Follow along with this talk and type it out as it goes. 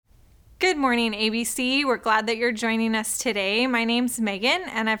Good morning, ABC. We're glad that you're joining us today. My name's Megan,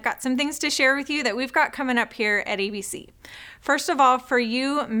 and I've got some things to share with you that we've got coming up here at ABC. First of all, for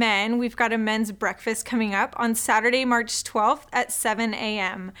you men, we've got a men's breakfast coming up on Saturday, March 12th at 7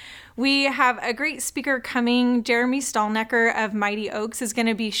 a.m. We have a great speaker coming. Jeremy Stallnecker of Mighty Oaks is going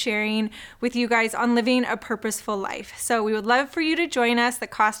to be sharing with you guys on living a purposeful life. So we would love for you to join us. The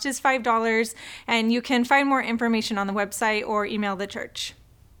cost is $5, and you can find more information on the website or email the church.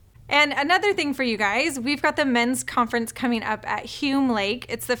 And another thing for you guys, we've got the men's conference coming up at Hume Lake.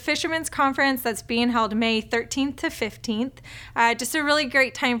 It's the Fishermen's Conference that's being held May 13th to 15th. Just a really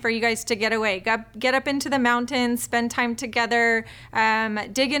great time for you guys to get away. Get up into the mountains, spend time together,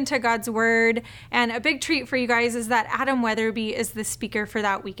 dig into God's Word. And a big treat for you guys is that Adam Weatherby is the speaker for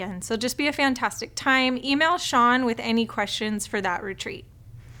that weekend. So just be a fantastic time. Email Sean with any questions for that retreat.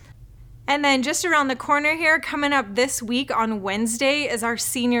 And then just around the corner here, coming up this week on Wednesday, is our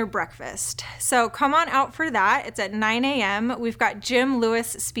senior breakfast. So come on out for that. It's at 9 a.m. We've got Jim Lewis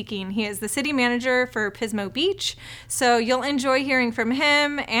speaking. He is the city manager for Pismo Beach. So you'll enjoy hearing from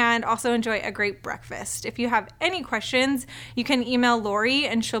him and also enjoy a great breakfast. If you have any questions, you can email Lori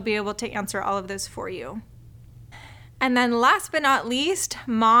and she'll be able to answer all of those for you. And then last but not least,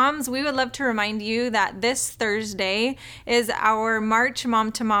 moms, we would love to remind you that this Thursday is our March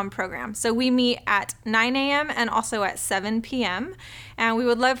Mom to Mom program. So we meet at 9 a.m. and also at 7 p.m. And we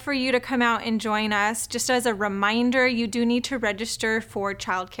would love for you to come out and join us. Just as a reminder, you do need to register for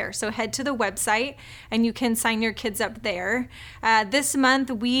childcare. So head to the website and you can sign your kids up there. This month,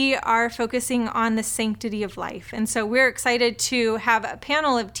 we are focusing on the sanctity of life. And so we're excited to have a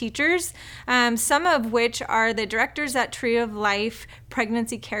panel of teachers, some of which are the directors at Tree of Life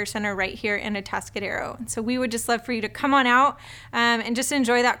Pregnancy Care Center right here in Atascadero. And so we would just love for you to come on out and just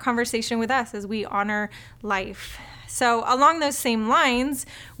enjoy that conversation with us as we honor life. So along those same lines,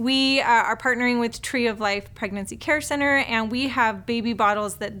 we are partnering with Tree of Life Pregnancy Care Center, and we have baby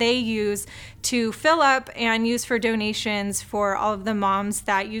bottles that they use to fill up and use for donations for all of the moms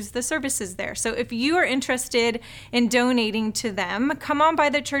that use the services there. So if you are interested in donating to them, come on by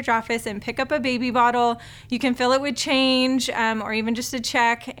the church office and pick up a baby bottle. You can fill it with change or even just a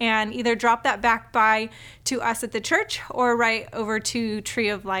check and either drop that back by to us at the church or right over to Tree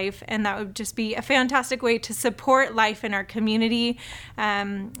of Life. And that would just be a fantastic way to support life in our community.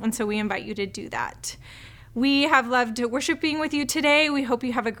 And so we invite you to do that. We have loved worshiping with you today. We hope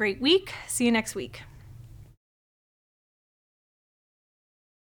you have a great week. See you next week.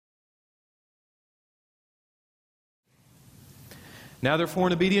 Now therefore,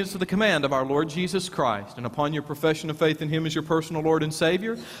 in obedience to the command of our Lord Jesus Christ, and upon your profession of faith in Him as your personal Lord and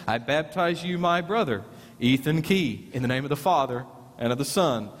Savior, I baptize you, my brother, Ethan Key, in the name of the Father, and of the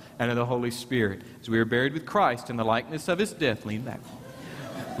Son, and of the Holy Spirit. As we are buried with Christ in the likeness of His death, lean back.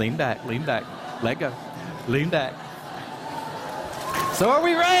 Lean back, lean back. Let go. Lean back. So are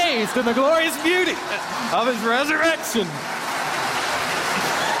we raised in the glorious beauty of His resurrection.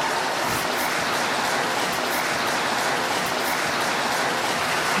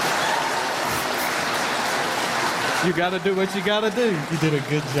 You got to do what you got to do. You did a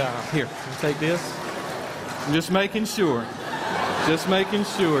good job. Here, you take this. I'm just making sure. Just making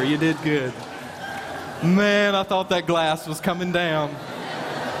sure you did good. Man, I thought that glass was coming down.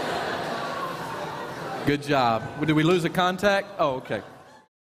 Good job. Did we lose a contact? Oh, okay.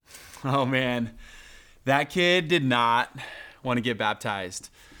 Oh, man. That kid did not want to get baptized.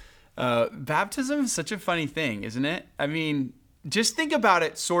 Baptism is such a funny thing, isn't it? I mean, just think about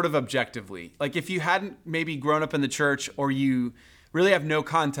it sort of objectively. Like if you hadn't maybe grown up in the church or you really have no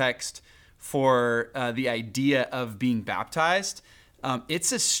context for the idea of being baptized,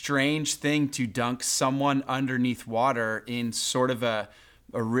 it's a strange thing to dunk someone underneath water in sort of a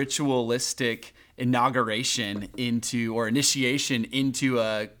ritualistic inauguration into or initiation into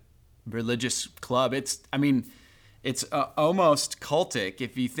a religious club. It's almost cultic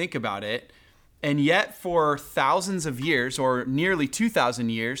if you think about it. And yet for thousands of years, or nearly 2,000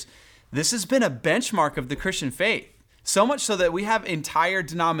 years, this has been a benchmark of the Christian faith. So much so that we have entire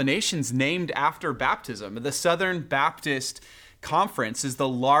denominations named after baptism. The Southern Baptist Conference is the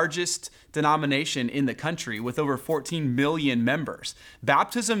largest denomination in the country with over 14 million members.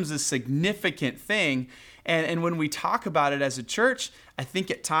 Baptism is a significant thing. And when we talk about it as a church, I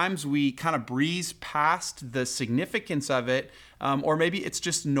think at times we kind of breeze past the significance of it, or maybe it's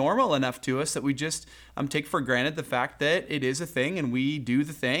just normal enough to us that we just take for granted the fact that it is a thing and we do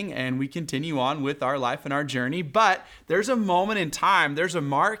the thing and we continue on with our life and our journey. But there's a moment in time, there's a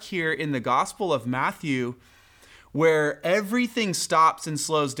mark here in the Gospel of Matthew where everything stops and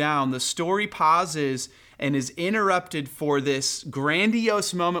slows down. The story pauses and is interrupted for this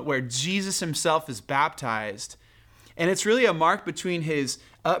grandiose moment where Jesus himself is baptized. And it's really a mark between his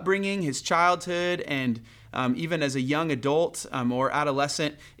upbringing, his childhood, and even as a young adult or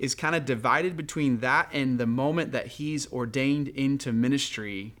adolescent, is kind of divided between that and the moment that he's ordained into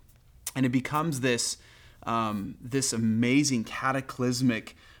ministry. And it becomes this amazing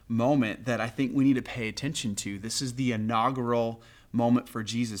cataclysmic moment that I think we need to pay attention to. This is the inaugural moment for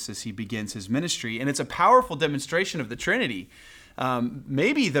Jesus as he begins his ministry. And it's a powerful demonstration of the Trinity.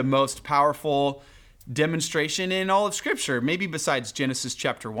 Maybe the most powerful demonstration in all of Scripture, maybe besides Genesis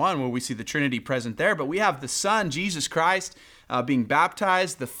chapter 1, where we see the Trinity present there. But we have the Son, Jesus Christ, being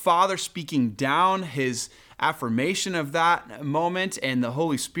baptized, the Father speaking down his affirmation of that moment, and the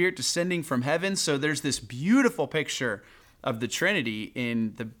Holy Spirit descending from heaven. So there's this beautiful picture of the Trinity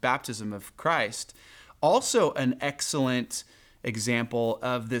in the baptism of Christ. Also an excellent example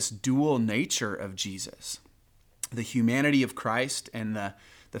of this dual nature of Jesus. The humanity of Christ and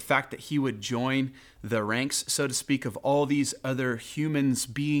the fact that he would join the ranks, so to speak, of all these other humans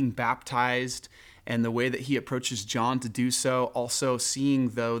being baptized, and the way that he approaches John to do so. Also seeing,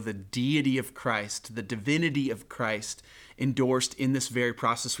 though, the deity of Christ, the divinity of Christ endorsed in this very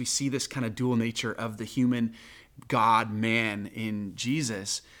process. We see this kind of dual nature of the human God-man in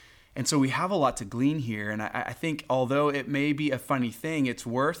Jesus. And so we have a lot to glean here. And I think although it may be a funny thing, it's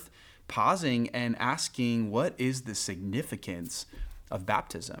worth pausing and asking, what is the significance of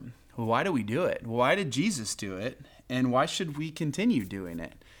baptism? Why do we do it? Why did Jesus do it? And why should we continue doing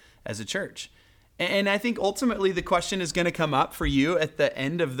it as a church? And I think ultimately the question is going to come up for you at the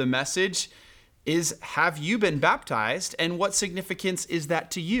end of the message is, have you been baptized? And what significance is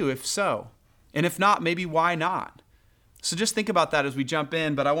that to you, if so? And if not, maybe why not? So just think about that as we jump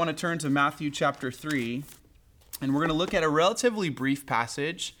in. But I want to turn to Matthew chapter 3, and we're going to look at a relatively brief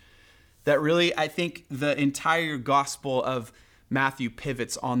passage that really, I think, the entire gospel of Matthew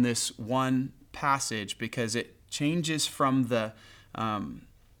pivots on this one passage, because it changes from the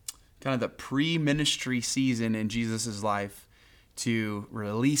kind of the pre-ministry season in Jesus' life to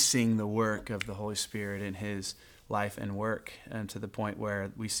releasing the work of the Holy Spirit in his life and work, and to the point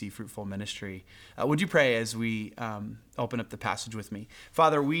where we see fruitful ministry. Would you pray as we open up the passage with me?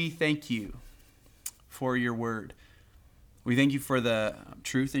 Father, we thank you for your word. We thank you for the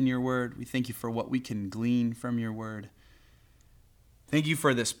truth in your word. We thank you for what we can glean from your word. Thank you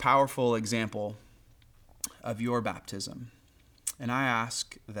for this powerful example of your baptism. And I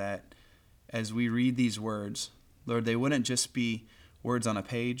ask that as we read these words, Lord, they wouldn't just be words on a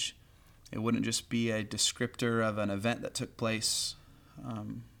page. It wouldn't just be a descriptor of an event that took place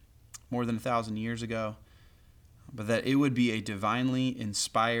more than 1,000 years ago, but that it would be a divinely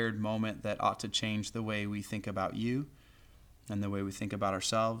inspired moment that ought to change the way we think about you and the way we think about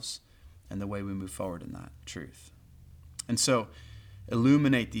ourselves and the way we move forward in that truth. And so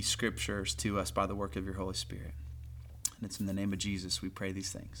illuminate these scriptures to us by the work of your Holy Spirit. And it's in the name of Jesus we pray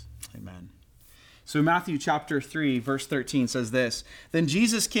these things. Amen. So Matthew chapter 3, verse 13 says this: Then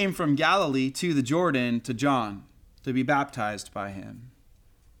Jesus came from Galilee to the Jordan to John to be baptized by him.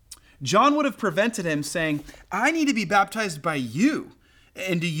 John would have prevented him, saying, I need to be baptized by you,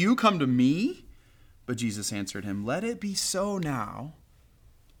 and do you come to me? But Jesus answered him, Let it be so now,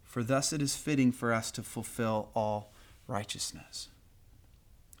 for thus it is fitting for us to fulfill all righteousness.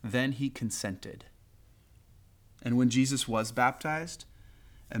 Then he consented. And when Jesus was baptized,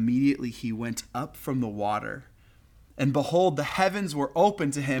 immediately he went up from the water. And behold, the heavens were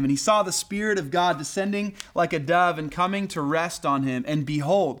opened to him, and he saw the Spirit of God descending like a dove and coming to rest on him. And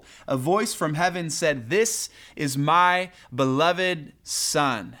behold, a voice from heaven said, This is my beloved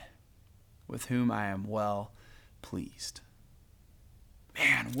Son, with whom I am well pleased.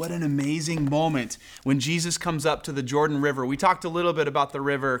 Man, what an amazing moment when Jesus comes up to the Jordan River. We talked a little bit about the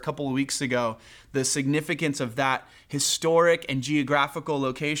river a couple of weeks ago, the significance of that historic and geographical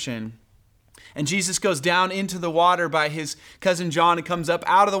location. And Jesus goes down into the water by his cousin John and comes up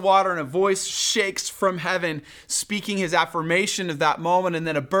out of the water, and a voice shakes from heaven, speaking his affirmation of that moment. And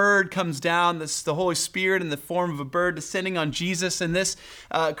then a bird comes down, the Holy Spirit in the form of a bird descending on Jesus. And this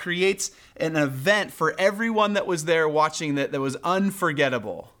creates an event for everyone that was there watching that was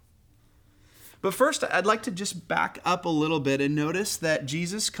unforgettable. But first, I'd like to just back up a little bit and notice that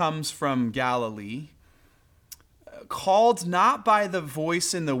Jesus comes from Galilee, called not by the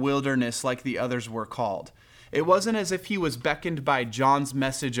voice in the wilderness like the others were called. It wasn't as if he was beckoned by John's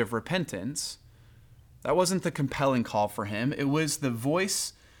message of repentance. That wasn't the compelling call for him. It was the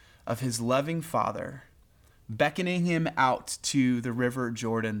voice of his loving Father beckoning him out to the river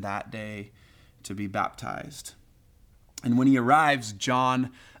Jordan that day to be baptized. And when he arrives, John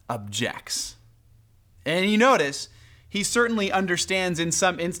objects. And you notice, he certainly understands in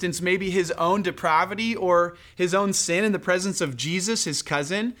some instance maybe his own depravity or his own sin in the presence of Jesus, his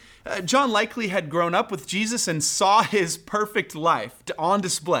cousin. John likely had grown up with Jesus and saw his perfect life on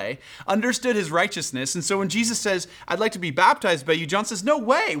display, understood his righteousness. And so when Jesus says, I'd like to be baptized by you, John says, no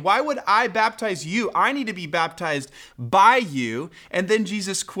way. Why would I baptize you? I need to be baptized by you. And then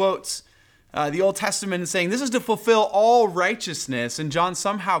Jesus quotes the Old Testament saying, this is to fulfill all righteousness. And John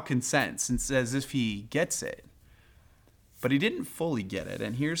somehow consents and says if he gets it. But he didn't fully get it.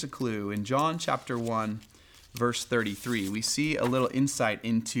 And here's a clue. In John chapter 1, verse 33, we see a little insight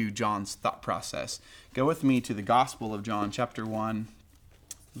into John's thought process. Go with me to the Gospel of John, chapter 1,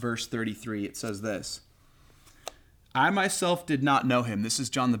 verse 33. It says this, I myself did not know him. This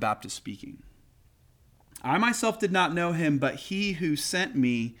is John the Baptist speaking. I myself did not know him, but he who sent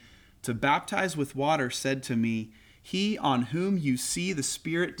me to baptize with water said to me, he on whom you see the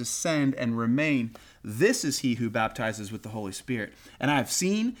Spirit descend and remain, this is he who baptizes with the Holy Spirit. And I have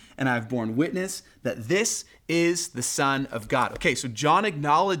seen and I have borne witness that this is the Son of God. Okay, so John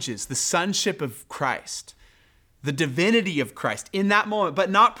acknowledges the sonship of Christ, the divinity of Christ in that moment, but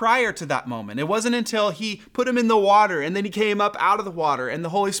not prior to that moment. It wasn't until he put him in the water and then he came up out of the water and the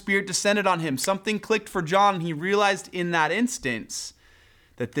Holy Spirit descended on him. Something clicked for John and he realized in that instance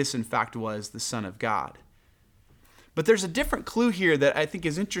that this in fact was the Son of God. But there's a different clue here that I think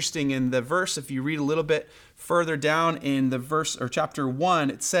is interesting in the verse. If you read a little bit further down in the verse or chapter 1,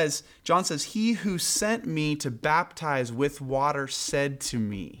 it says, John says, he who sent me to baptize with water said to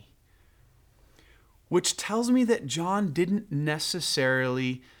me, which tells me that John didn't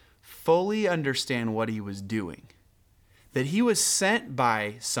necessarily fully understand what he was doing. That he was sent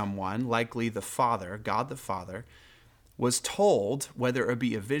by someone, likely the Father, God the Father, was told, whether it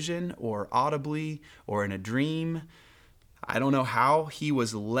be a vision or audibly or in a dream, I don't know how he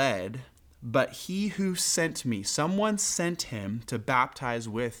was led, but he who sent me, someone sent him to baptize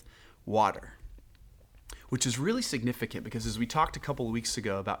with water, which is really significant because as we talked a couple of weeks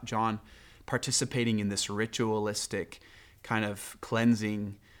ago about John participating in this ritualistic kind of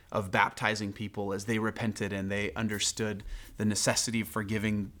cleansing of baptizing people as they repented and they understood the necessity of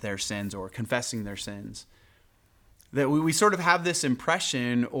forgiving their sins or confessing their sins, that we sort of have this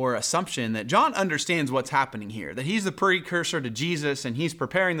impression or assumption that John understands what's happening here, that he's the precursor to Jesus and he's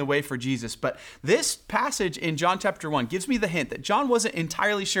preparing the way for Jesus. But this passage in John chapter 1 gives me the hint that John wasn't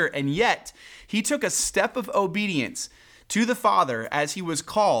entirely sure, and yet he took a step of obedience to the Father as he was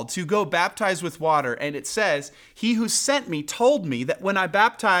called to go baptize with water. And it says, he who sent me told me that when I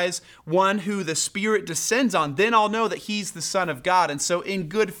baptize one who the Spirit descends on, then I'll know that he's the Son of God. And so in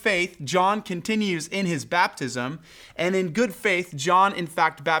good faith, John continues in his baptism. And in good faith, John in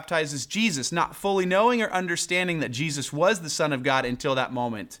fact baptizes Jesus, not fully knowing or understanding that Jesus was the Son of God until that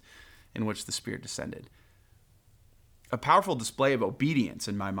moment in which the Spirit descended. A powerful display of obedience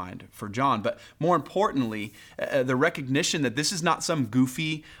in my mind for John, but more importantly, the recognition that this is not some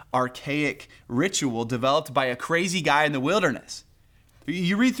goofy, archaic ritual developed by a crazy guy in the wilderness.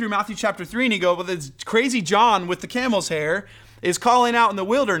 You read through Matthew chapter 3 and you go, well, this crazy John with the camel's hair is calling out in the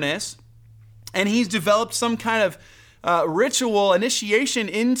wilderness, and he's developed some kind of ritual initiation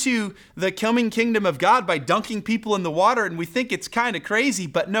into the coming kingdom of God by dunking people in the water, and we think it's kind of crazy,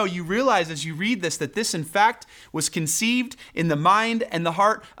 but no, you realize as you read this that this in fact was conceived in the mind and the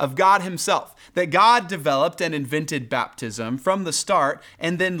heart of God himself, that God developed and invented baptism from the start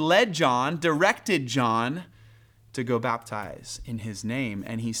and then led John, directed John to go baptize in his name.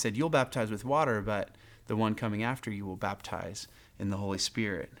 And he said, you'll baptize with water, but the one coming after you will baptize in the Holy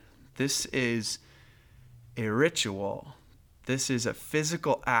Spirit. This is a ritual. This is a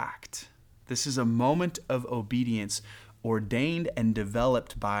physical act. This is a moment of obedience ordained and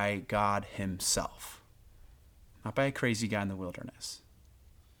developed by God himself, not by a crazy guy in the wilderness.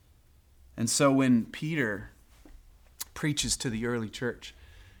 And so when Peter preaches to the early church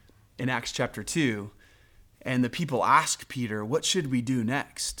in Acts chapter 2, and the people ask Peter, what should we do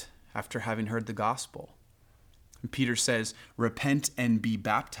next after having heard the gospel? And Peter says, repent and be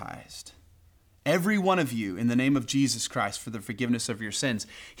baptized, every one of you, in the name of Jesus Christ for the forgiveness of your sins.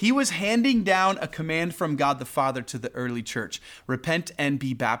 He was handing down a command from God the Father to the early church. Repent and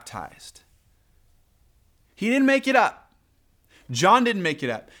be baptized. He didn't make it up. John didn't make it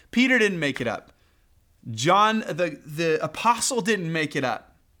up. Peter didn't make it up. John, the apostle, didn't make it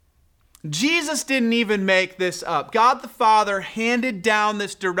up. Jesus didn't even make this up. God the Father handed down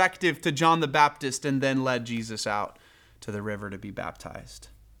this directive to John the Baptist and then led Jesus out to the river to be baptized.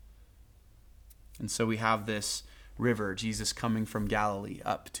 And so we have this river, Jesus coming from Galilee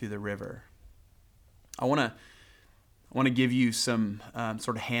up to the river. I want to give you some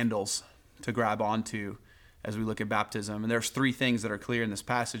sort of handles to grab onto as we look at baptism. And there's three things that are clear in this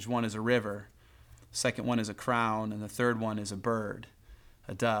passage. One is a river. The second one is a crown. And the third one is a bird,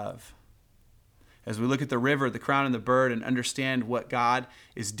 a dove. As we look at the river, the crown, and the bird and understand what God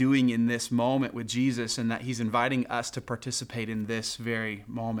is doing in this moment with Jesus and that he's inviting us to participate in this very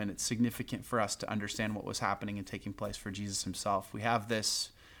moment, it's significant for us to understand what was happening and taking place for Jesus himself. We have this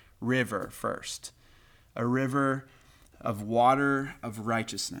river first, a river of water of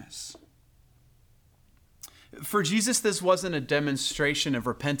righteousness. For Jesus, this wasn't a demonstration of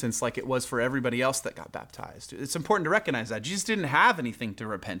repentance like it was for everybody else that got baptized. It's important to recognize that. Jesus didn't have anything to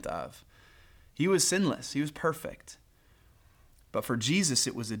repent of. He was sinless. He was perfect. But for Jesus,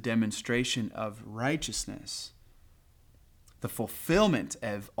 it was a demonstration of righteousness, the fulfillment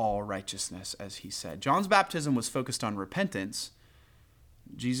of all righteousness, as he said. John's baptism was focused on repentance.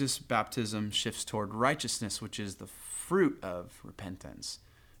 Jesus' baptism shifts toward righteousness, which is the fruit of repentance.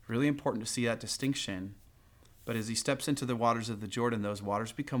 Really important to see that distinction. But as he steps into the waters of the Jordan, those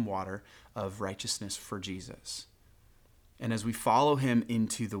waters become water of righteousness for Jesus. And as we follow him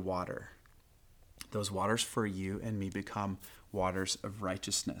into the water, those waters for you and me become waters of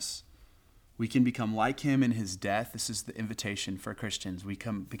righteousness. We can become like him in his death. This is the invitation for Christians. We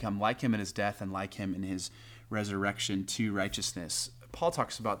become like him in his death and like him in his resurrection to righteousness. Paul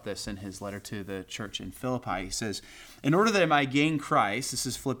talks about this in his letter to the church in Philippi. He says, in order that I might gain Christ, this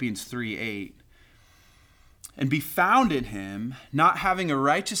is Philippians 3:8, and be found in him, not having a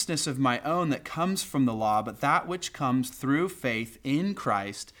righteousness of my own that comes from the law, but that which comes through faith in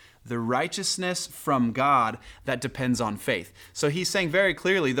Christ, the righteousness from God that depends on faith. So he's saying very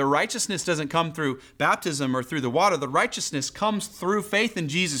clearly, the righteousness doesn't come through baptism or through the water. The righteousness comes through faith in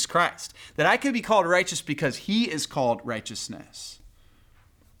Jesus Christ. That I could be called righteous because he is called righteousness.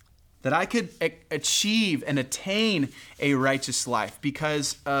 That I could achieve and attain a righteous life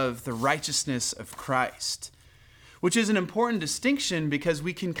because of the righteousness of Christ. Which is an important distinction because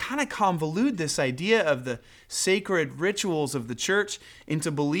we can kind of convolute this idea of the sacred rituals of the church into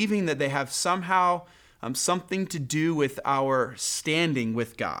believing that they have somehow something to do with our standing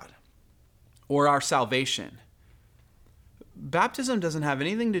with God or our salvation. Baptism doesn't have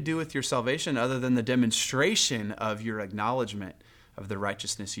anything to do with your salvation other than the demonstration of your acknowledgement of the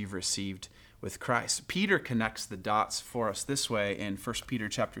righteousness you've received with Christ. Peter connects the dots for us this way in 1 Peter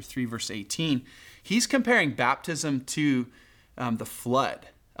chapter 3, verse 18. He's comparing baptism to the flood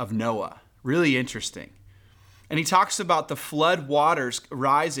of Noah. Really interesting. And he talks about the flood waters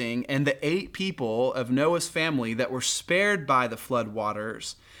rising and the 8 people of Noah's family that were spared by the flood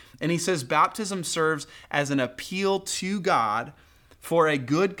waters. And he says baptism serves as an appeal to God for a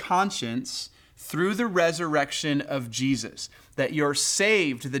good conscience through the resurrection of Jesus. That you're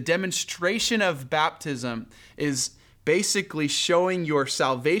saved. The demonstration of baptism is basically showing your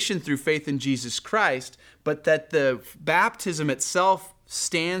salvation through faith in Jesus Christ, but that the baptism itself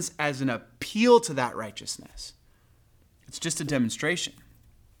stands as an appeal to that righteousness. It's just a demonstration.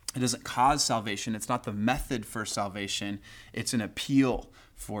 It doesn't cause salvation. It's not the method for salvation. It's an appeal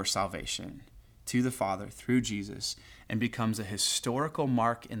for salvation to the Father through Jesus and becomes a historical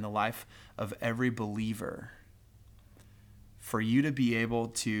mark in the life of every believer for you to be able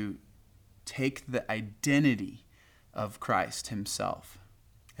to take the identity of Christ himself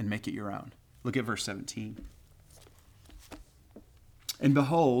and make it your own. Look at verse 17. And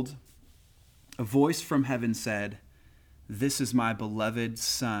behold, a voice from heaven said, "This is my beloved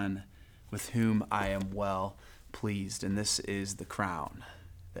Son, with whom I am well pleased." And this is the crown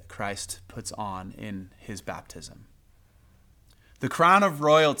that Christ puts on in his baptism. The crown of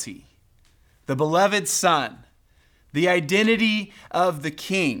royalty, the beloved Son, the identity of the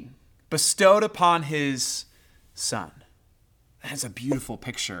King bestowed upon his Son. That's a beautiful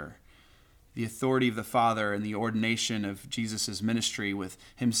picture. The authority of the Father and the ordination of Jesus' ministry with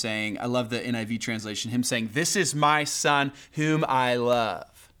him saying, I love the NIV translation, him saying, "This is my Son whom I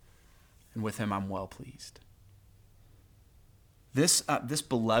love, and with him I'm well pleased." This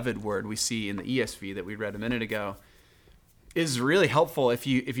beloved word we see in the ESV that we read a minute ago is really helpful if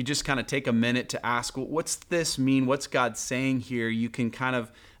you just kind of take a minute to ask, well, what's this mean? What's God saying here? You can kind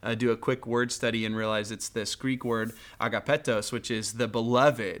of do a quick word study and realize it's this Greek word agapetos, which is the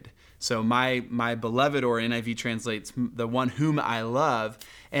beloved. So my beloved, or NIV translates the one whom I love.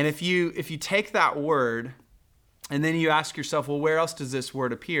 And if you take that word and then you ask yourself, well, where else does this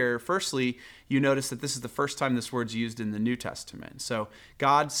word appear? Firstly, you notice that this is the first time this word's used in the New Testament. So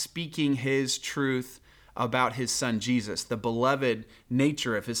God speaking his truth about his Son Jesus, the beloved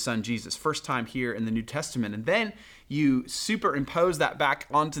nature of his Son Jesus. First time here in the New Testament. And then you superimpose that back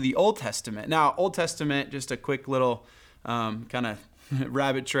onto the Old Testament. Now, Old Testament, just a quick little kind of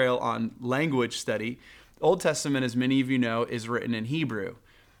rabbit trail on language study, Old Testament, as many of you know, is written in Hebrew.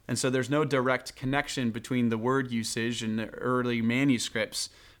 And so there's no direct connection between the word usage and the early manuscripts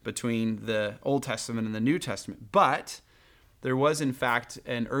between the Old Testament and the New Testament. But there was, in fact,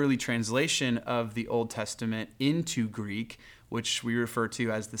 an early translation of the Old Testament into Greek, which we refer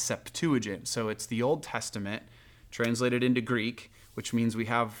to as the Septuagint. So it's the Old Testament translated into Greek, which means we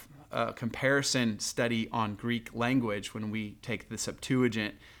have a comparison study on Greek language when we take the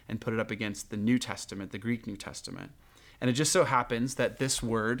Septuagint and put it up against the New Testament, the Greek New Testament. And it just so happens that this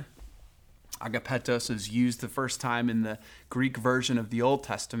word, agapetos, is used the first time in the Greek version of the Old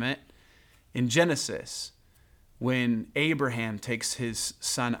Testament in Genesis, when Abraham takes his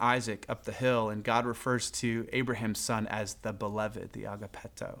son Isaac up the hill, and God refers to Abraham's son as the beloved, the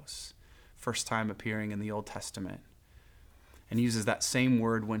agapetos, first time appearing in the Old Testament. And uses that same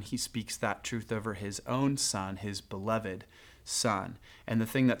word when he speaks that truth over his own son, his beloved son. And the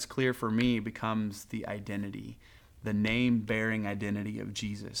thing that's clear for me becomes the identity, the name-bearing identity of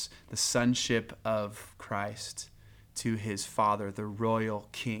Jesus, the sonship of Christ to his Father, the royal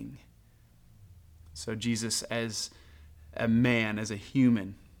King. So Jesus, as a man, as a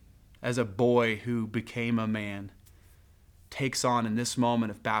human, as a boy who became a man, takes on, in this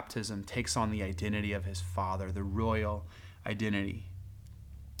moment of baptism, takes on the identity of his Father, the royal identity.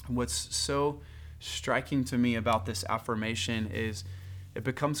 What's so striking to me about this affirmation is it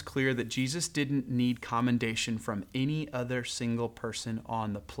becomes clear that Jesus didn't need commendation from any other single person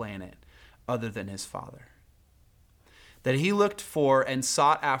on the planet other than his Father. That he looked for and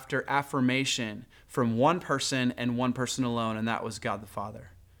sought after affirmation from one person and one person alone, and that was God the Father.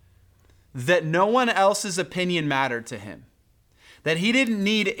 That no one else's opinion mattered to him. That he didn't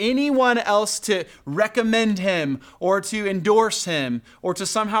need anyone else to recommend him or to endorse him or to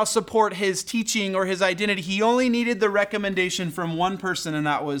somehow support his teaching or his identity. He only needed the recommendation from one person, and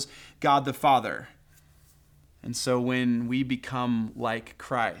that was God the Father. And so when we become like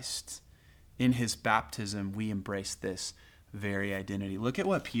Christ in his baptism, we embrace this very identity. Look at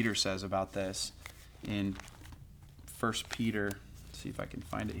what Peter says about this in 1 Peter. Let's see if I can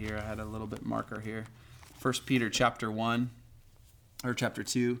find it here. I had a little bit marker here. 1 Peter chapter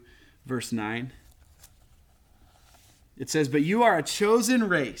 2, verse 9. It says, "But you are a chosen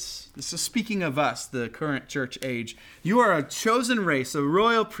race." This is speaking of us, the current church age. "You are a chosen race, a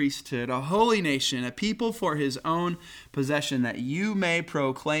royal priesthood, a holy nation, a people for his own possession, that you may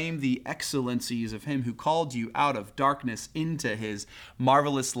proclaim the excellencies of him who called you out of darkness into his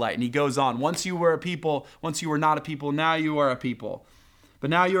marvelous light." And he goes on, once you were a people, once you were not a people, now you are a people. But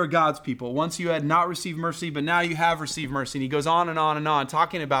now you are God's people. Once you had not received mercy, but now you have received mercy. And he goes on and on and on,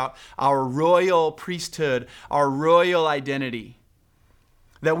 talking about our royal priesthood, our royal identity.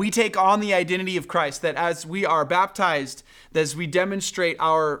 That we take on the identity of Christ, that as we are baptized, as we demonstrate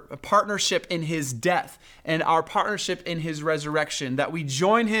our partnership in his death and our partnership in his resurrection, that we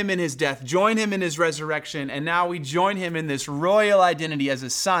join him in his death, join him in his resurrection, and now we join him in this royal identity as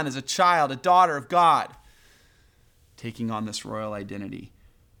a son, as a child, a daughter of God. Taking on this royal identity,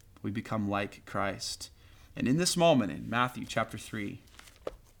 we become like Christ. And in this moment, in Matthew chapter 3,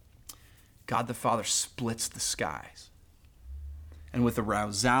 God the Father splits the skies. And with a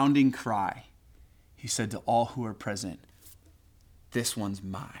resounding cry, he said to all who are present, "This one's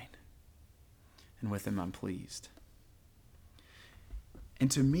mine. And with him I'm pleased." And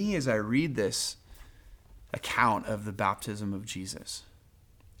to me, as I read this account of the baptism of Jesus,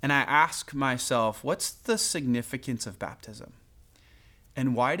 and I ask myself, what's the significance of baptism?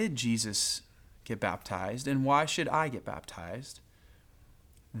 And why did Jesus get baptized? And why should I get baptized?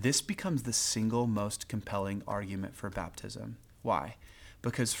 This becomes the single most compelling argument for baptism. Why?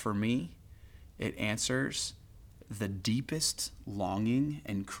 Because for me, it answers the deepest longing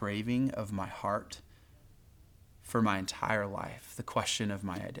and craving of my heart for my entire life, the question of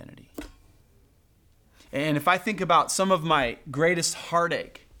my identity. And if I think about some of my greatest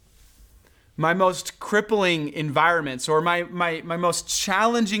heartache, my most crippling environments, or my most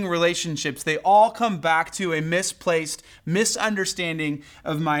challenging relationships, they all come back to a misplaced misunderstanding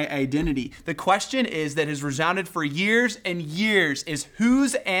of my identity. The question is that has resounded for years and years is,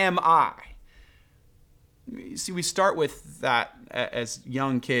 whose am I? You see, we start with that as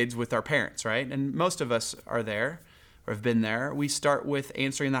young kids with our parents, right? And most of us are there or have been there. We start with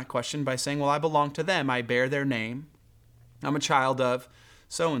answering that question by saying, well, I belong to them. I bear their name. I'm a child of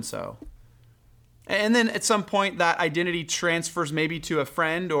so-and-so. And then at some point that identity transfers maybe to a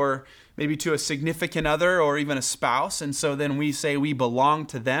friend or maybe to a significant other or even a spouse. And so then we say we belong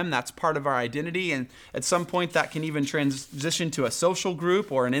to them. That's part of our identity. And at some point that can even transition to a social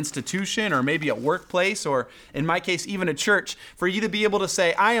group or an institution or maybe a workplace or in my case, even a church, for you to be able to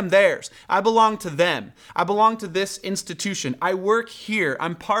say, I am theirs. I belong to them. I belong to this institution. I work here.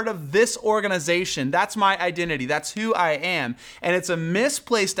 I'm part of this organization. That's my identity. That's who I am. And it's a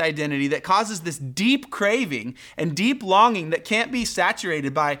misplaced identity that causes this deep craving and deep longing that can't be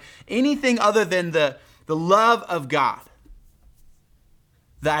saturated by anything other than the love of God,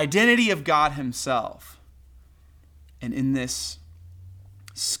 the identity of God himself. And in this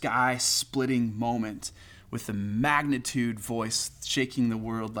sky-splitting moment, with the magnitude voice shaking the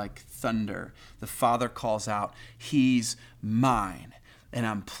world like thunder, the Father calls out, he's mine, and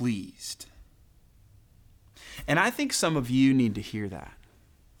I'm pleased. And I think some of you need to hear that.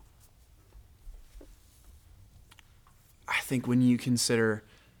 I think when you consider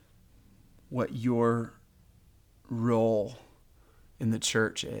what your role in the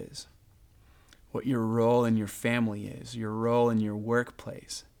church is, what your role in your family is, your role in your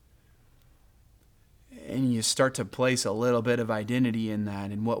workplace, and you start to place a little bit of identity in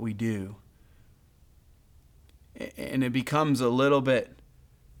that, in what we do, and it becomes a little bit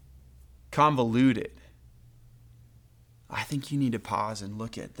convoluted, I think you need to pause and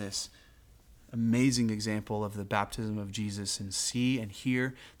look at this amazing example of the baptism of Jesus and see and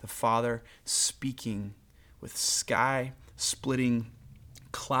hear the Father speaking with sky-splitting,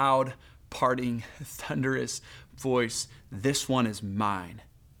 cloud-parting, thunderous voice. This one is mine.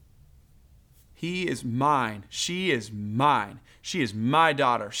 He is mine. She is mine. She is my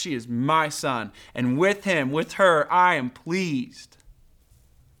daughter. She is my son. And with him, with her, I am pleased.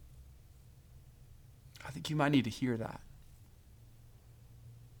 I think you might need to hear that.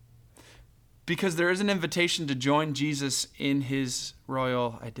 Because there is an invitation to join Jesus in his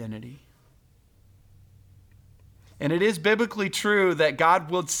royal identity. And it is biblically true that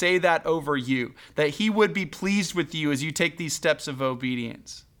God will say that over you, that he would be pleased with you as you take these steps of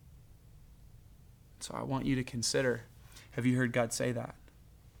obedience. So I want you to consider, have you heard God say that?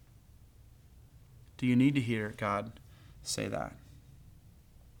 Do you need to hear God say that?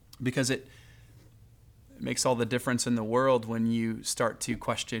 Because it makes all the difference in the world when you start to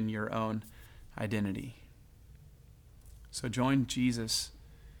question your own identity. So join Jesus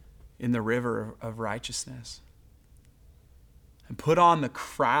in the river of righteousness and put on the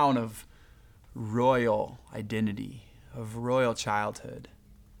crown of royal identity, of royal childhood,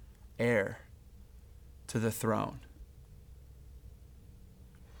 heir to the throne.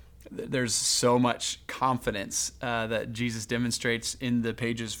 There's so much confidence that Jesus demonstrates in the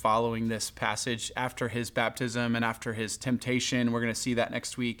pages following this passage after his baptism and after his temptation. We're going to see that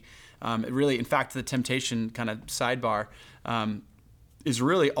next week. In fact, the temptation kind of sidebar is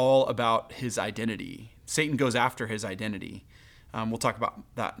really all about his identity. Satan goes after his identity. We'll talk about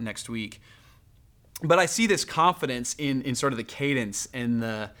that next week. But I see this confidence in sort of the cadence and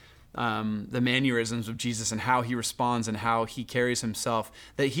the mannerisms of Jesus and how he responds and how he carries himself,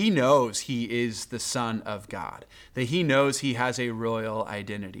 that he knows he is the Son of God, that he knows he has a royal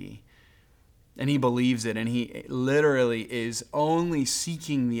identity. And he believes it, and he literally is only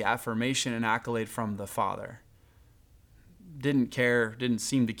seeking the affirmation and accolade from the Father. Didn't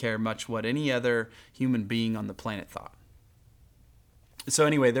seem to care much what any other human being on the planet thought. So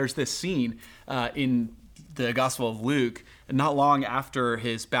anyway, there's this scene in the Gospel of Luke, not long after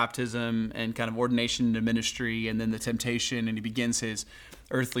his baptism and kind of ordination into ministry, and then the temptation, and he begins his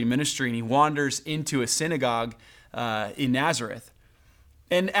earthly ministry, and he wanders into a synagogue in Nazareth.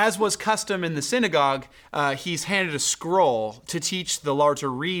 And as was custom in the synagogue, he's handed a scroll to teach the law, to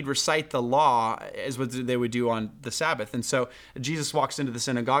read, recite the law, as what they would do on the Sabbath. And so Jesus walks into the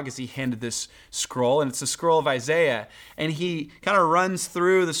synagogue as he handed this scroll, and it's the scroll of Isaiah. And he kind of runs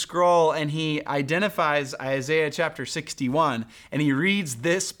through the scroll, and he identifies Isaiah chapter 61, and he reads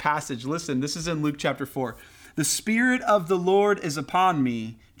this passage. Listen, this is in Luke chapter 4. "The Spirit of the Lord is upon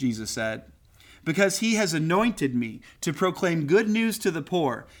me," Jesus said, "because he has anointed me to proclaim good news to the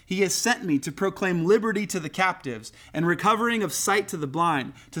poor. He has sent me to proclaim liberty to the captives and recovering of sight to the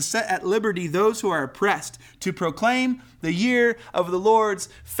blind, to set at liberty those who are oppressed, to proclaim the year of the Lord's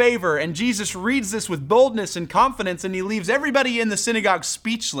favor." And Jesus reads this with boldness and confidence, and he leaves everybody in the synagogue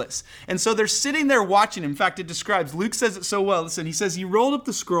speechless. And so they're sitting there watching. In fact, it describes, Luke says it so well. Listen, he says he rolled up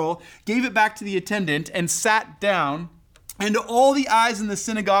the scroll, gave it back to the attendant, and sat down. And all the eyes in the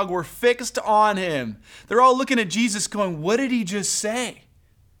synagogue were fixed on him. They're all looking at Jesus going, what did he just say?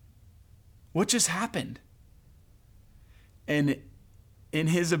 What just happened? And in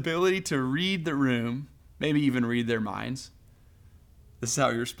his ability to read the room, maybe even read their minds, This is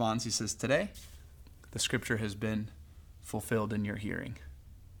how he responds. He says, today, the scripture has been fulfilled in your hearing.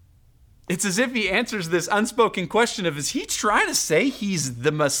 It's as if he answers this unspoken question of, is he trying to say he's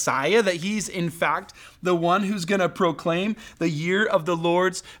the Messiah, that he's in fact the one who's going to proclaim the year of the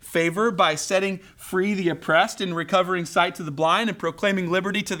Lord's favor by setting free the oppressed and recovering sight to the blind and proclaiming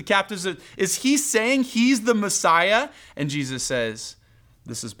liberty to the captives? Is he saying he's the Messiah? And Jesus says,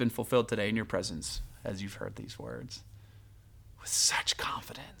 this has been fulfilled today in your presence as you've heard these words. With such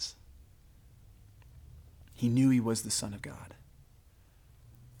confidence. He knew he was the Son of God.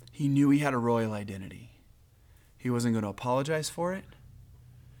 He knew he had a royal identity. He wasn't going to apologize for it.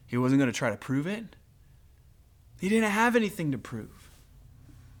 He wasn't going to try to prove it. He didn't have anything to prove.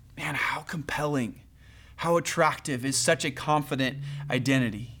 Man, how compelling, how attractive is such a confident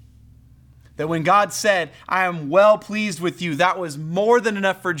identity. That when God said, I am well pleased with you, that was more than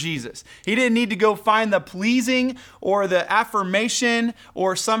enough for Jesus. He didn't need to go find the pleasing or the affirmation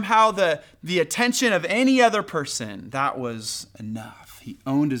or somehow the attention of any other person. That was enough. He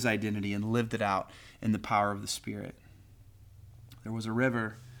owned his identity and lived it out in the power of the Spirit. There was a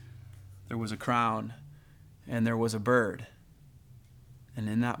river, there was a crown, and there was a bird. And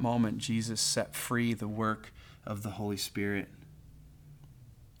in that moment, Jesus set free the work of the Holy Spirit.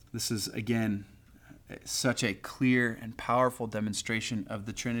 This is, again, such a clear and powerful demonstration of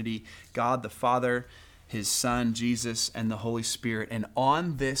the Trinity, God the Father, his Son, Jesus, and the Holy Spirit. And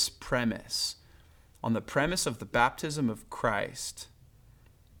on this premise, on the premise of the baptism of Christ,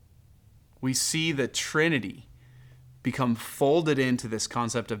 we see the Trinity become folded into this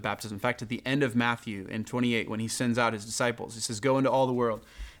concept of baptism. In fact, at the end of Matthew in 28, when he sends out his disciples, he says, go into all the world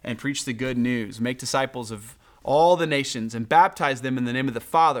and preach the good news, make disciples of all the nations, and baptize them in the name of the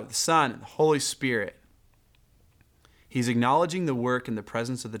Father, the Son, and the Holy Spirit. He's acknowledging the work and the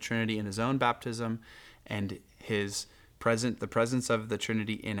presence of the Trinity in his own baptism and the presence of the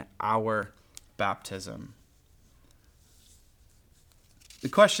Trinity in our baptism. The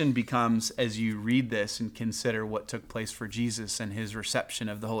question becomes, as you read this and consider what took place for Jesus and his reception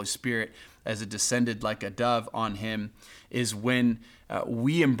of the Holy Spirit as it descended like a dove on him, is when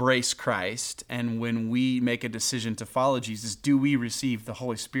we embrace Christ and when we make a decision to follow Jesus, do we receive the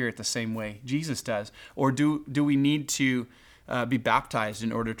Holy Spirit the same way Jesus does? Or do we need to be baptized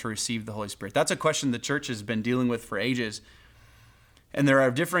in order to receive the Holy Spirit? That's a question the church has been dealing with for ages. And there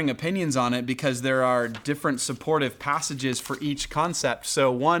are differing opinions on it because there are different supportive passages for each concept. So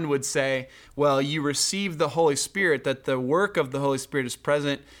one would say, well, you receive the Holy Spirit, that the work of the Holy Spirit is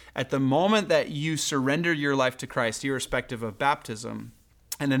present at the moment that you surrender your life to Christ, irrespective of baptism.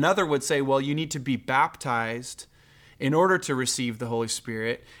 And another would say, well, you need to be baptized in order to receive the Holy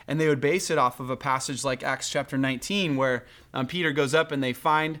Spirit. And they would base it off of a passage like Acts chapter 19, where Peter goes up and they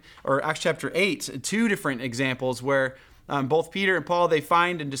find, or Acts chapter 8, two different examples where both Peter and Paul, they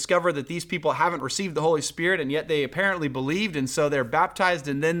find and discover that these people haven't received the Holy Spirit, and yet they apparently believed, and so they're baptized,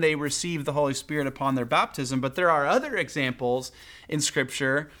 and then they receive the Holy Spirit upon their baptism. But there are other examples in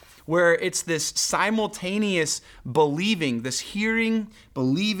Scripture where it's this simultaneous believing, this hearing,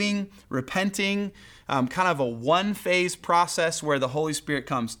 believing, repenting, kind of a one-phase process where the Holy Spirit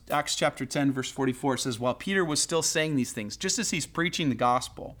comes. Acts chapter 10, verse 44 says, while Peter was still saying these things, just as he's preaching the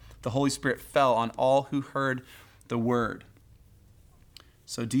gospel, the Holy Spirit fell on all who heard the word.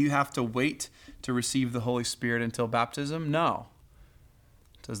 So do you have to wait to receive the Holy Spirit until baptism? No.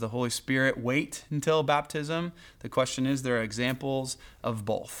 Does the Holy Spirit wait until baptism? The question is, there are examples of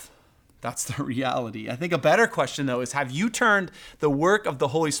both. That's the reality. I think a better question, though, is have you turned the work of the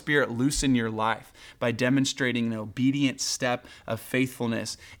Holy Spirit loose in your life by demonstrating an obedient step of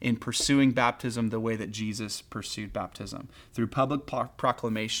faithfulness in pursuing baptism the way that Jesus pursued baptism, through public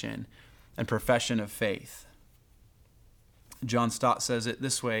proclamation and profession of faith? John Stott says it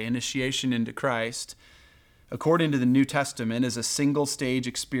this way: initiation into Christ, according to the New Testament, is a single-stage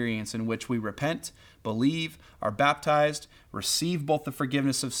experience in which we repent, believe, are baptized, receive both the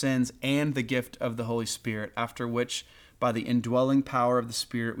forgiveness of sins and the gift of the Holy Spirit, after which, by the indwelling power of the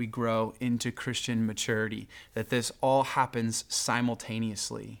Spirit, we grow into Christian maturity. That this all happens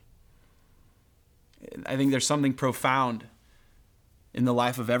simultaneously. I think there's something profound in the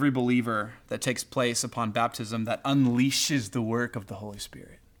life of every believer that takes place upon baptism that unleashes the work of the Holy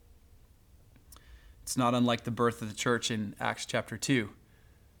Spirit. It's not unlike the birth of the church in Acts chapter 2,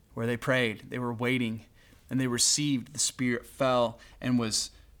 where they prayed, they were waiting, and they received, the Spirit fell and was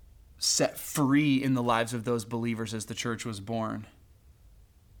set free in the lives of those believers as the church was born.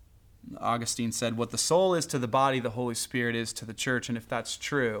 Augustine said, what the soul is to the body, the Holy Spirit is to the church. And if that's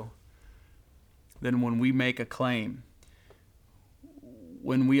true, then when we make a claim,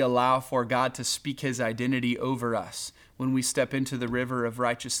 when we allow for God to speak his identity over us, when we step into the river of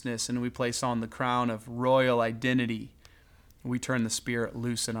righteousness and we place on the crown of royal identity, we turn the Spirit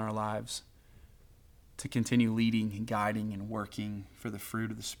loose in our lives to continue leading and guiding and working for the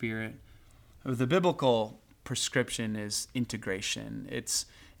fruit of the Spirit. The biblical prescription is integration. It's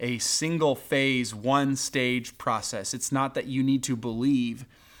a single phase, one stage process. It's not that you need to believe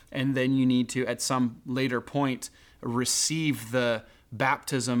and then you need to, at some later point, receive the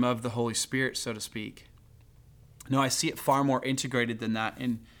baptism of the Holy Spirit, so to speak. No, I see it far more integrated than that.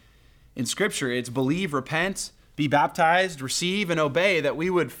 In Scripture, it's believe, repent, be baptized, receive, and obey, that we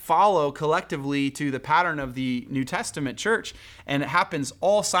would follow collectively to the pattern of the New Testament church. And it happens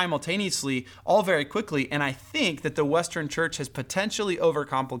all simultaneously, all very quickly. And I think that the Western church has potentially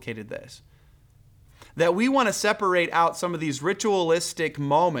overcomplicated this. That we want to separate out some of these ritualistic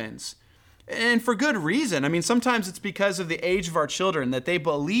moments, and for good reason. I mean, sometimes it's because of the age of our children, that they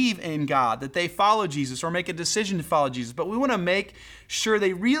believe in God, that they follow Jesus or make a decision to follow Jesus. But we want to make sure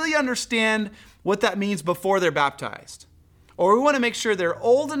they really understand what that means before they're baptized. Or we want to make sure they're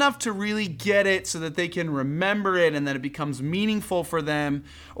old enough to really get it so that they can remember it and that it becomes meaningful for them.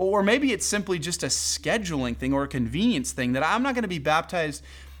 Or maybe it's simply just a scheduling thing or a convenience thing, that I'm not going to be baptized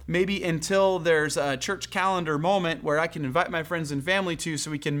maybe until there's a church calendar moment where I can invite my friends and family to, so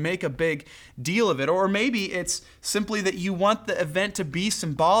we can make a big deal of it. Or maybe it's simply that you want the event to be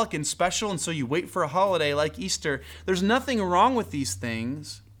symbolic and special, and so you wait for a holiday like Easter. There's nothing wrong with these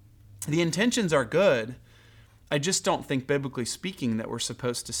things. The intentions are good. I just don't think, biblically speaking, that we're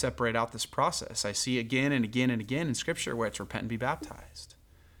supposed to separate out this process. I see again and again and again in Scripture where it's repent and be baptized,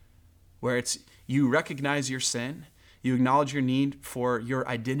 where it's you recognize your sin, you acknowledge your need for your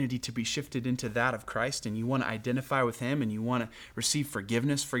identity to be shifted into that of Christ, and you want to identify with Him, and you want to receive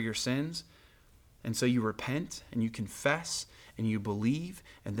forgiveness for your sins. And so you repent, and you confess, and you believe,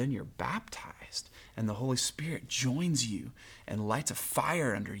 and then you're baptized. And the Holy Spirit joins you and lights a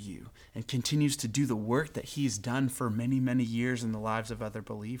fire under you and continues to do the work that He's done for many, many years in the lives of other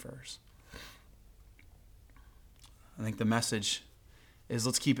believers. I think the message is,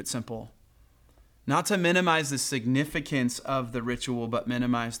 let's keep it simple. Not to minimize the significance of the ritual, but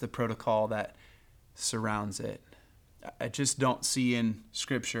minimize the protocol that surrounds it. I just don't see in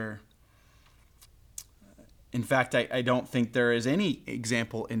Scripture. In fact, I don't think there is any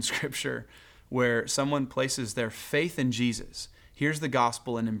example in Scripture where someone places their faith in Jesus, hears the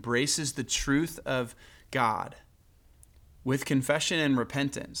gospel, and embraces the truth of God with confession and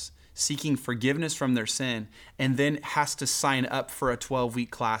repentance, seeking forgiveness from their sin, and then has to sign up for a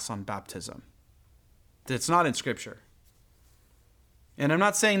 12-week class on baptism. That's not in Scripture. And I'm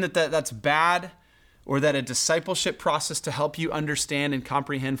not saying that that's bad, or that a discipleship process to help you understand and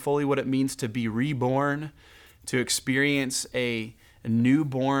comprehend fully what it means to be reborn, to experience a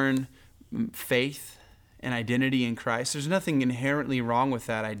newborn faith and identity in Christ. There's nothing inherently wrong with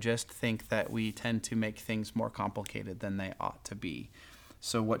that. I just think that we tend to make things more complicated than they ought to be.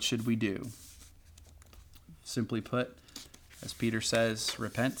 So what should we do? Simply put, as Peter says,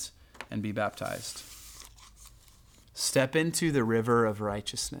 repent and be baptized. Step into the river of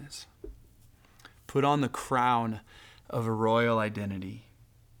righteousness. Put on the crown of a royal identity.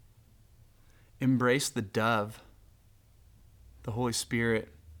 Embrace the dove, the Holy Spirit.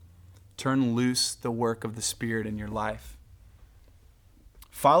 Turn loose the work of the Spirit in your life.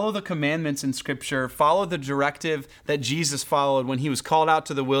 Follow the commandments in Scripture. Follow the directive that Jesus followed when He was called out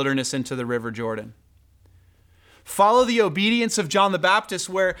to the wilderness into the River Jordan. Follow the obedience of John the Baptist,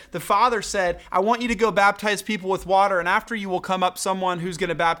 where the Father said, I want you to go baptize people with water, and after you will come up someone who's going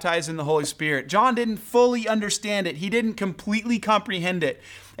to baptize in the Holy Spirit. John didn't fully understand it. He didn't completely comprehend it.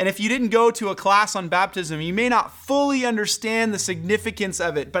 And if you didn't go to a class on baptism, you may not fully understand the significance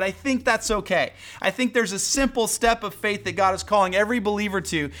of it, but I think that's okay. I think there's a simple step of faith that God is calling every believer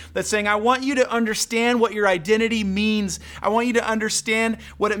to, that's saying, I want you to understand what your identity means. I want you to understand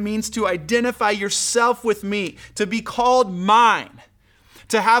what it means to identify yourself with me, to be called mine,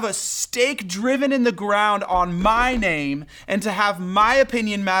 to have a stake driven in the ground on my name, and to have my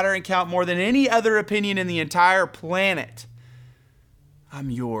opinion matter and count more than any other opinion in the entire planet. I'm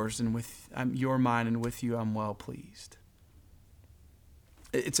yours, and you're mine, and with you I'm well pleased.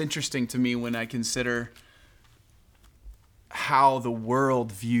 It's interesting to me when I consider how the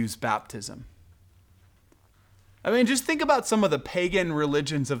world views baptism. I mean, just think about some of the pagan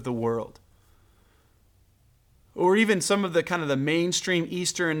religions of the world, or even some of the kind of the mainstream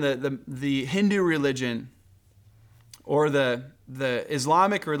Eastern, the Hindu religion, or the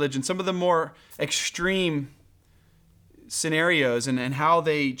Islamic religion, some of the more extreme scenarios and how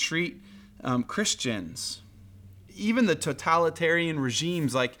they treat Christians. Even the totalitarian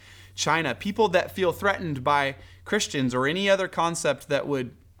regimes like China, people that feel threatened by Christians or any other concept that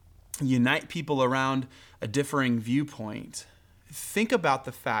would unite people around a differing viewpoint. Think about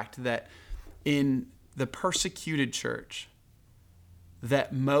the fact that in the persecuted church,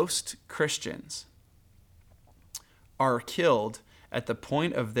 that most Christians are killed at the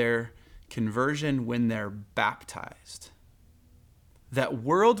point of their conversion when they're baptized. That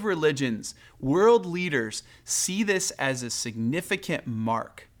world religions, world leaders see this as a significant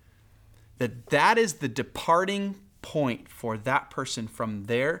mark. That is the departing point for that person from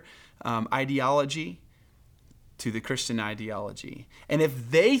their ideology to the Christian ideology. And if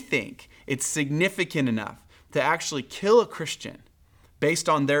they think it's significant enough to actually kill a Christian based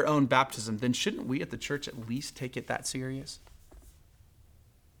on their own baptism, then shouldn't we at the church at least take it that serious?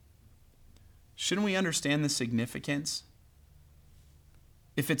 Shouldn't we understand the significance?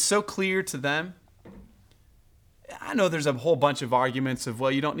 If it's so clear to them, I know there's a whole bunch of arguments of,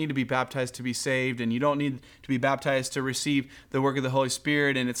 well, you don't need to be baptized to be saved, and you don't need to be baptized to receive the work of the Holy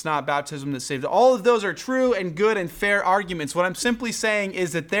Spirit, and it's not baptism that saves. All of those are true and good and fair arguments. What I'm simply saying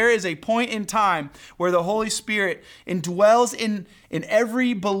is that there is a point in time where the Holy Spirit indwells in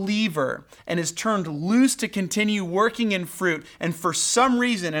every believer and is turned loose to continue working in fruit. And for some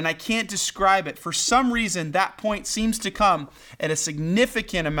reason, and I can't describe it, for some reason that point seems to come at a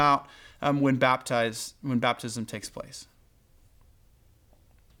significant amount when baptism takes place.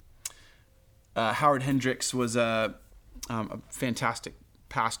 Howard Hendricks was a fantastic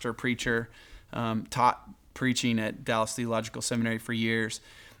pastor, preacher, taught preaching at Dallas Theological Seminary for years.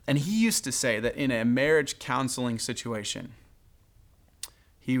 And he used to say that in a marriage counseling situation,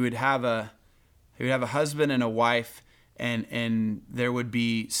 he would have a husband and a wife, and there would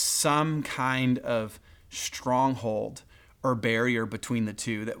be some kind of stronghold or barrier between the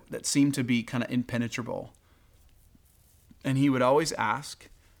two that seemed to be kind of impenetrable. And he would always ask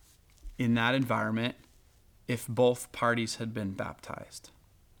in that environment if both parties had been baptized.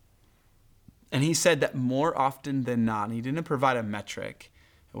 And he said that more often than not, and he didn't provide a metric,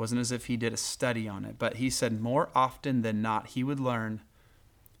 it wasn't as if he did a study on it, but he said more often than not, he would learn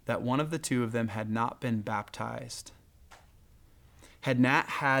that one of the two of them had not been baptized, had not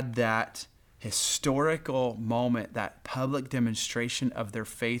had that historical moment, that public demonstration of their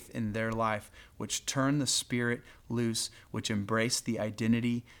faith in their life, which turned the Spirit loose, which embraced the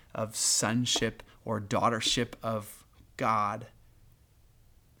identity of sonship or daughtership of God,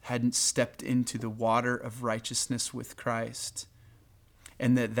 hadn't stepped into the water of righteousness with Christ.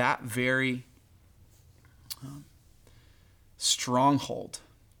 And that very stronghold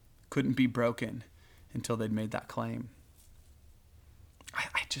couldn't be broken until they'd made that claim.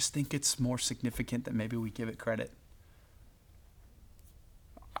 I just think it's more significant than maybe we give it credit.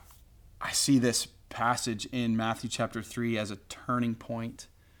 I see this passage in Matthew chapter 3 as a turning point.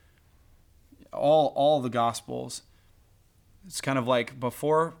 All the Gospels, it's kind of like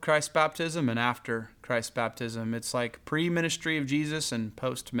before Christ's baptism and after Christ's baptism. It's like pre-ministry of Jesus and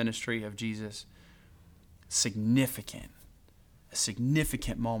post-ministry of Jesus. A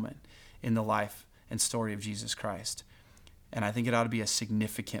significant moment in the life and story of Jesus Christ. And I think it ought to be a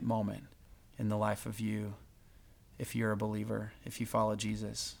significant moment in the life of you if you're a believer, if you follow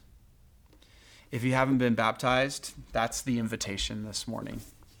Jesus. If you haven't been baptized, that's the invitation this morning.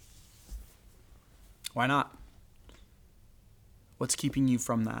 Why not? What's keeping you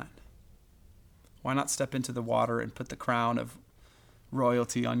from that? Why not step into the water and put the crown of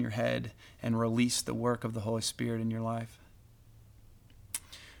royalty on your head and release the work of the Holy Spirit in your life?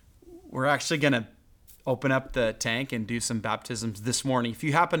 We're actually going to open up the tank and do some baptisms this morning. If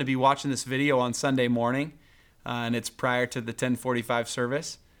you happen to be watching this video on Sunday morning and it's prior to the 10:45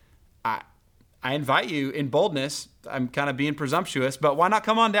 service, I invite you in boldness. I'm kind of being presumptuous, but why not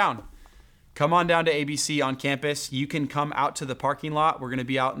come on down? Come on down to ABC on campus. You can come out to the parking lot. We're going to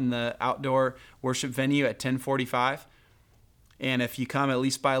be out in the outdoor worship venue at 10:45. And if you come at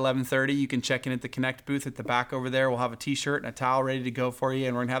least by 11:30, you can check in at the Connect booth at the back over there. We'll have a t-shirt and a towel ready to go for you,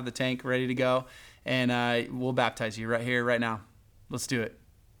 and we're going to have the tank ready to go. And we'll baptize you right here, right now. Let's do it.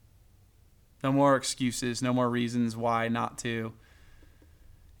 No more excuses, no more reasons why not to.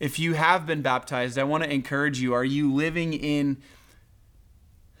 If you have been baptized, I want to encourage you. Are you living in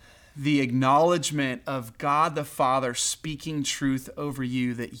the acknowledgement of God the Father speaking truth over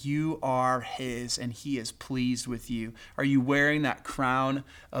you, that you are His and He is pleased with you? Are you wearing that crown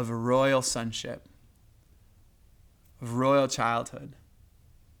of royal sonship, of royal childhood?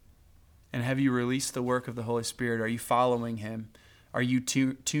 And have you released the work of the Holy Spirit? Are you following Him? Are you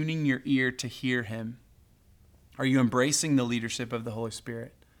tuning your ear to hear Him? Are you embracing the leadership of the Holy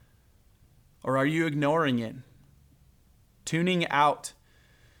Spirit? Or are you ignoring it? Tuning out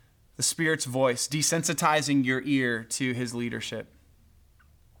the Spirit's voice, desensitizing your ear to his leadership.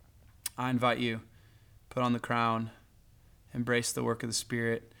 I invite you, put on the crown, embrace the work of the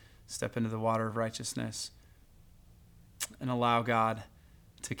Spirit, step into the water of righteousness, and allow God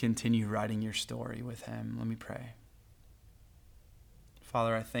to continue writing your story with him. Let me pray.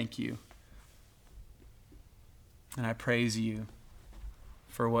 Father, I thank you, and I praise you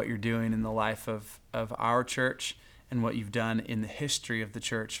for what you're doing in the life of our church and what you've done in the history of the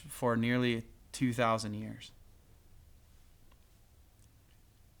church for nearly 2,000 years.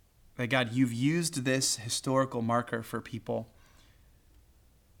 That God, you've used this historical marker for people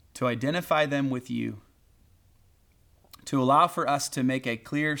to identify them with you, to allow for us to make a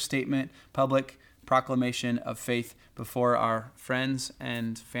clear statement, public proclamation of faith before our friends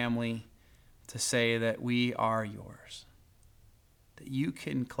and family, to say that we are yours, that you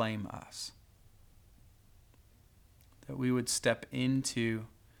can claim us, that we would step into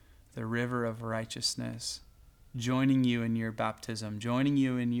the river of righteousness, joining you in your baptism, joining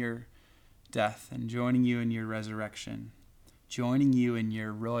you in your death, and joining you in your resurrection, joining you in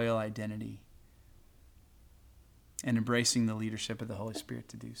your royal identity, and embracing the leadership of the Holy Spirit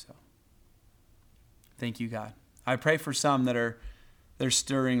to do so. Thank you, God. I pray for some they're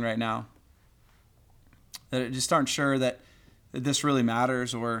stirring right now, that just aren't sure that this really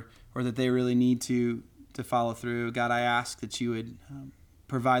matters or that they really need to follow through. God, I ask that you would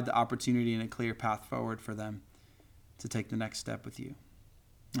provide the opportunity and a clear path forward for them to take the next step with you.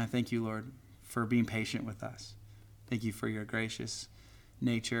 And I thank you, Lord, for being patient with us. Thank you for your gracious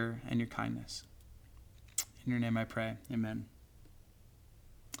nature and your kindness. In your name I pray. Amen.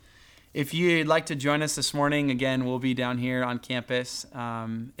 If you'd like to join us this morning, again, we'll be down here on campus.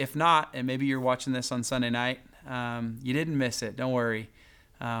 If not, and maybe you're watching this on Sunday night, you didn't miss it. Don't worry.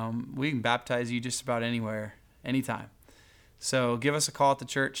 We can baptize you just about anywhere, anytime. So give us a call at the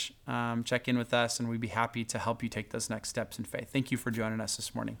church, check in with us, and we'd be happy to help you take those next steps in faith. Thank you for joining us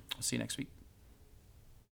this morning. We'll see you next week.